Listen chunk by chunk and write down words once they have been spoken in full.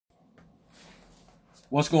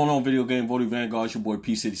What's going on, video game voting Vanguard? It's your boy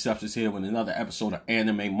P City Substance here with another episode of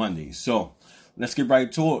Anime Mondays. So let's get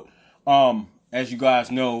right to it. As you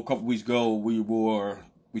guys know, a couple weeks ago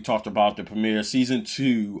we talked about the premiere season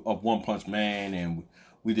 2 of One Punch Man, and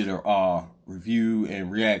we did a review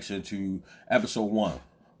and reaction to episode 1.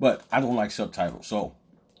 But I don't like subtitles, so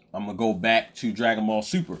I'm gonna go back to Dragon Ball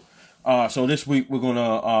Super. So this week we're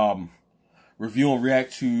gonna review and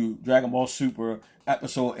react to Dragon Ball Super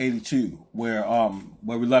episode 82, where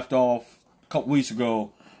we left off a couple weeks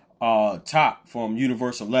ago. Top from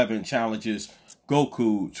Universe 11 challenges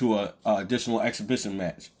Goku to a additional exhibition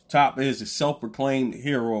match. Top is the self-proclaimed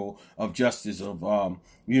hero of justice of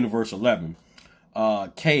Universe 11.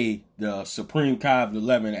 K, the Supreme Kai of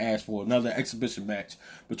 11, asked for another exhibition match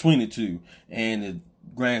between the two, and the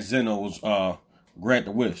Grand Zenos grant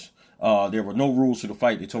the wish. There were no rules to the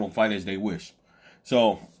fight. They told them fight as they wish.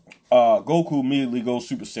 So Goku immediately goes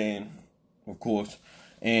Super Saiyan, of course,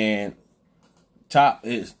 and Top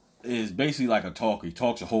is basically like a talker. He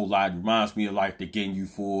talks a whole lot. It reminds me of like the Ginyu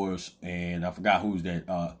Force, and I forgot who's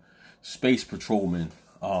that Space Patrolman.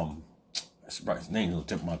 His name's on the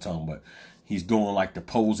tip of my tongue, but he's doing like the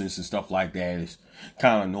poses and stuff like that. It's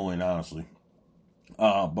kind of annoying, honestly.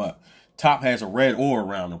 But Top has a red aura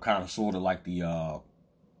around him, kind of sort of like the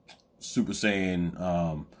Super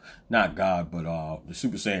Saiyan, not God, but the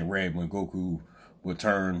Super Saiyan Red when Goku would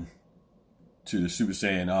turn to the Super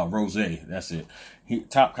Saiyan Rose. That's it.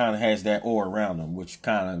 Top kind of has that aura around him, which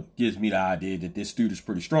kind of gives me the idea that this dude is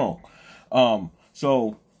pretty strong.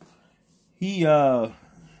 So he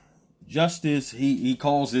Justice, he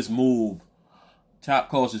calls this move. Top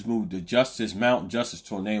calls this move the Justice Mountain Justice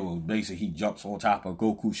Tornado. Basically, he jumps on top of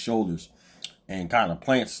Goku's shoulders and kind of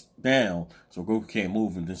plants down so Goku can't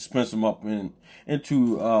move, and then spins him up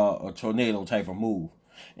into a tornado type of move.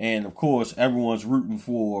 And of course, everyone's rooting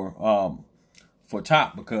for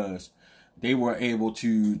Top because they were able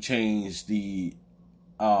to change the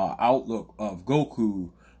outlook of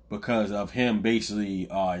Goku because of him basically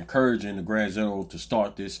encouraging the Grand Zero to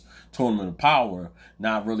start this tournament of power,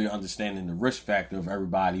 not really understanding the risk factor of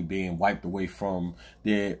everybody being wiped away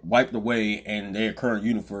and their current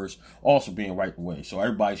universe also being wiped away. So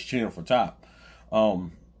everybody's cheering for Top.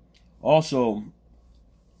 Also,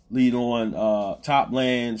 lead on Top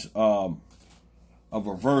lands a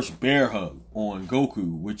reverse bear hug on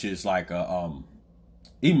Goku, which is like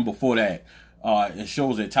even before that. It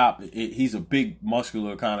shows that Top, he's a big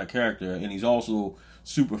muscular kind of character, and he's also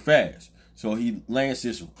super fast. So he lands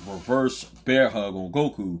this reverse bear hug on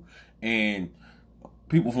Goku, and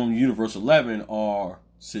people from Universe 11 are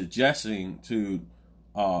suggesting to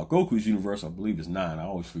Goku's universe, I believe it's 9, I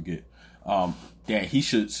always forget, that he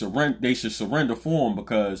should surrender. They should surrender for him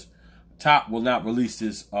because Top will not release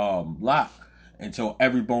this lock until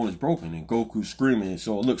every bone is broken, and Goku's screaming,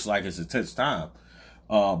 so it looks like it's a tense time.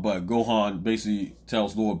 But Gohan basically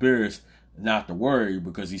tells Lord Beerus not to worry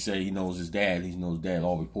because he said he knows his dad. He knows dad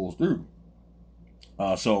always pulls through.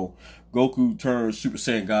 So Goku turns Super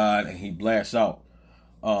Saiyan God and he blasts out.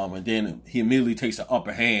 And then he immediately takes the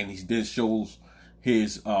upper hand. He then shows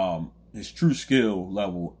his true skill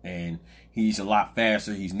level, and he's a lot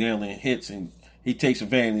faster. He's nailing hits, and he takes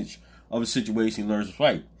advantage of the situation. He learns to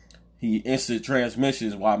fight. He instant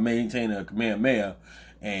transmissions while maintaining a Kamehameha,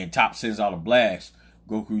 and Top sends out a blast.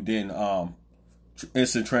 Goku then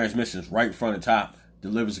instant transmissions right in front of Top,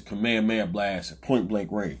 delivers a Kamehameha blast at point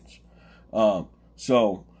blank range.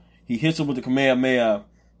 So he hits him with the Kamehameha,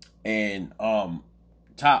 and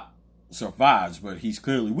Top survives, but he's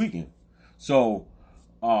clearly weakened. So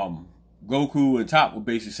Goku and Top were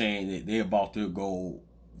basically saying that they're about to go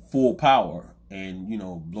full power and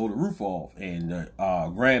blow the roof off. And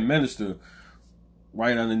the Grand Minister,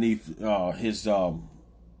 right underneath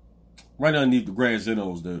right underneath the Grand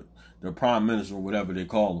Zenos, the Prime Minister or whatever they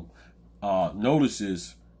call them,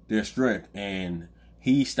 notices their strength, and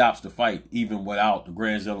he stops the fight even without the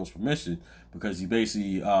Grand Zenos' permission, because he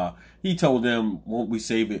basically he told them, won't we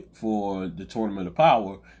save it for the Tournament of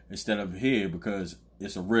Power instead of here, because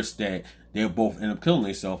it's a risk that they'll both end up killing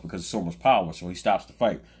themselves because of so much power. So he stops the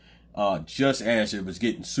fight just as it was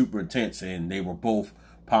getting super intense and they were both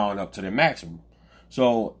powering up to their maximum.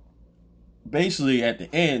 So basically, at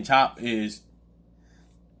the end,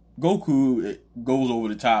 Goku goes over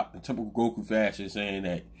the top in typical Goku fashion, saying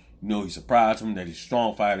that he surprised him, that he's a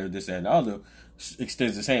strong fighter, this, that, and the other.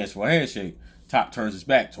 Extends his hands for a handshake. Top turns his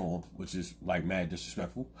back to him, which is like mad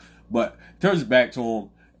disrespectful, but turns his back to him,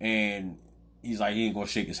 and he's like, he ain't gonna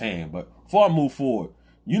shake his hand. But before I move forward,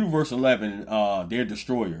 Universe 11, their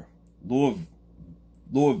destroyer, Lord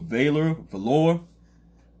Valor,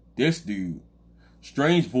 this dude,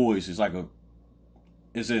 strange voice, is like a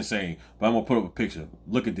It's insane. But I'm gonna put up a picture.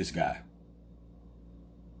 Look at this guy.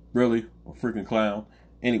 Really? A freaking clown.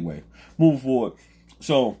 Anyway, moving forward.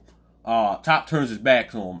 So, Top turns his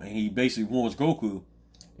back to him, and he basically warns Goku,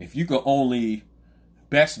 if you could only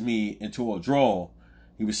best me into a draw,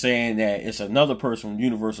 he was saying that it's another person from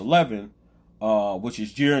Universe 11, which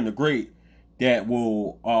is Jiren the Great, that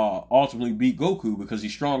will ultimately beat Goku because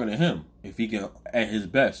he's stronger than him. If he can, at his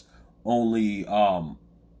best, only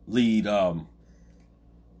lead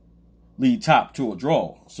Top to a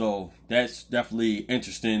draw. So that's definitely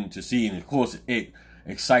interesting to see, and of course it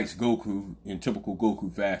excites Goku in typical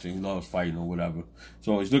Goku fashion. He loves fighting or whatever.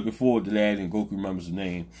 So he's looking forward to that, and Goku remembers the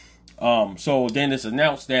name. So then it's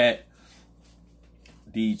announced that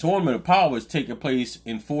the Tournament of Power is taking place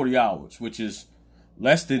in 40 hours, which is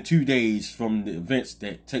less than 2 days from the events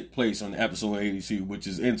that take place on episode 82, which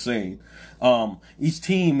is insane. Each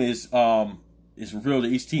team is revealed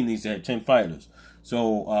that each team needs to have 10 fighters.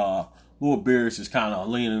 So Lord Beerus is kind of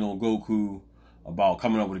leaning on Goku about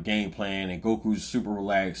coming up with a game plan, and Goku's super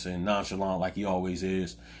relaxed and nonchalant like he always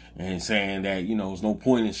is, and saying that, you know, there's no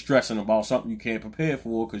point in stressing about something you can't prepare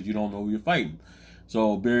for because you don't know who you're fighting.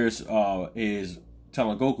 So Beerus is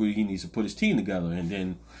telling Goku he needs to put his team together, and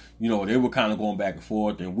then, you know, they were kind of going back and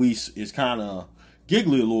forth, and Whis is kind of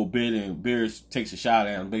giggly a little bit, and Beerus takes a shot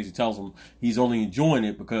at him, basically tells him he's only enjoying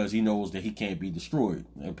it because he knows that he can't be destroyed.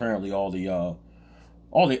 And apparently all the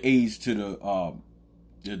aids to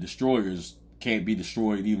the destroyers can't be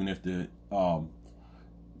destroyed, even if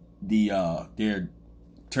their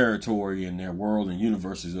territory and their world and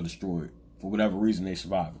universes are destroyed. For whatever reason, they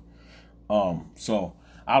survive. So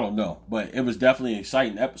I don't know, but it was definitely an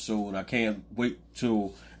exciting episode. I can't wait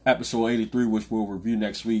till episode 83, which we'll review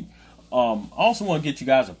next week. I also want to get you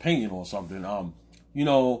guys' opinion on something. You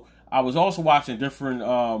know, I was also watching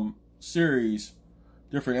different series,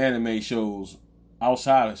 different anime shows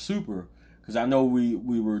outside of Super, because I know we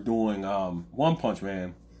were doing One Punch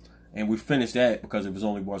Man, and we finished that because it was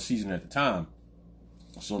only one season at the time.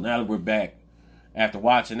 So now that we're back after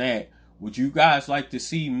watching that, would you guys like to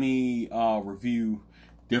see me review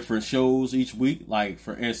different shows each week? Like,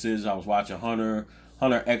 for instance, I was watching Hunter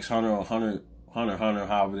x Hunter, or Hunter,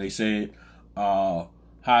 however they say it,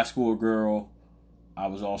 High School Girl. I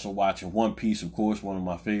was also watching One Piece, of course, one of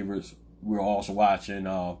my favorites. We were also watching,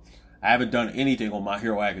 I haven't done anything on My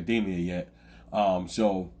Hero Academia yet,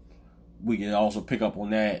 so we can also pick up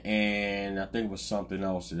on that, and I think it was something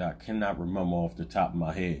else that I cannot remember off the top of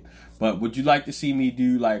my head. But would you like to see me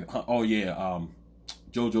do, like,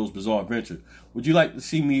 JoJo's Bizarre Adventure? Would you like to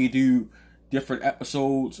see me do different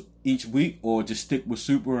episodes each week, or just stick with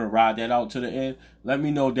Super and ride that out to the end? Let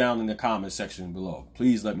me know down in the comment section below.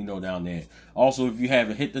 Please let me know down there. Also, if you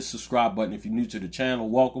haven't, hit the subscribe button. If you're new to the channel,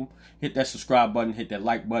 welcome. Hit that subscribe button, hit that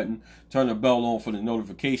like button, turn the bell on for the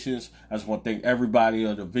notifications. I just want to thank everybody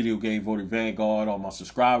of the Video Game Voting Vanguard, all my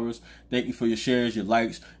subscribers. Thank you for your shares, your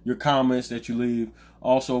likes, your comments that you leave.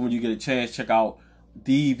 Also, when you get a chance, check out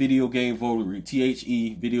the Video Game Votery,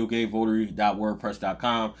 THE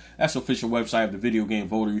videogamevotery.wordpress.com. That's the official website of the Video Game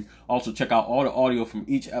Votery. Also, check out all the audio from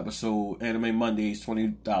each episode: Anime Mondays,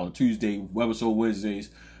 $20 Tuesday, Webisode Wednesdays,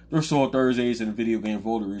 Thrift Store Thursdays, and the Video Game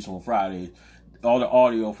Voteries on Fridays. All the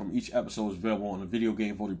audio from each episode is available on the Video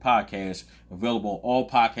Game Votery podcast, available on all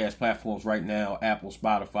podcast platforms right now: Apple,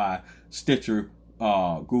 Spotify, Stitcher,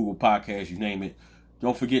 Google Podcasts, you name it.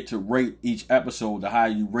 Don't forget to rate each episode. The higher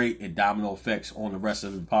you rate, it domino effects on the rest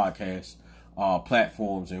of the podcast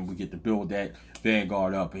platforms, and we get to build that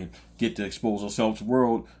Vanguard up and get to expose ourselves to the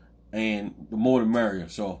world, and the more the merrier.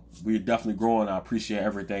 So we're definitely growing. I appreciate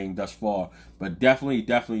everything thus far, but definitely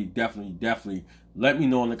let me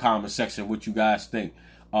know in the comment section what you guys think.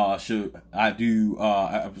 Should I do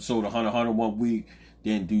an episode of Hunter x Hunter one week,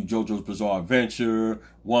 then do JoJo's Bizarre Adventure,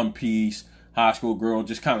 One Piece, High School Girl,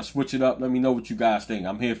 just kind of switch it up? Let me know what you guys think.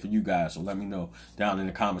 I'm here for you guys, so let me know down in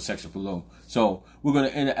the comment section below. So we're going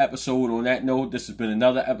to end the episode on that note. This has been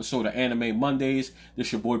another episode of Anime Mondays. This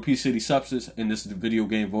is your boy P City Substance, and this is the Video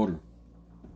Game Voter.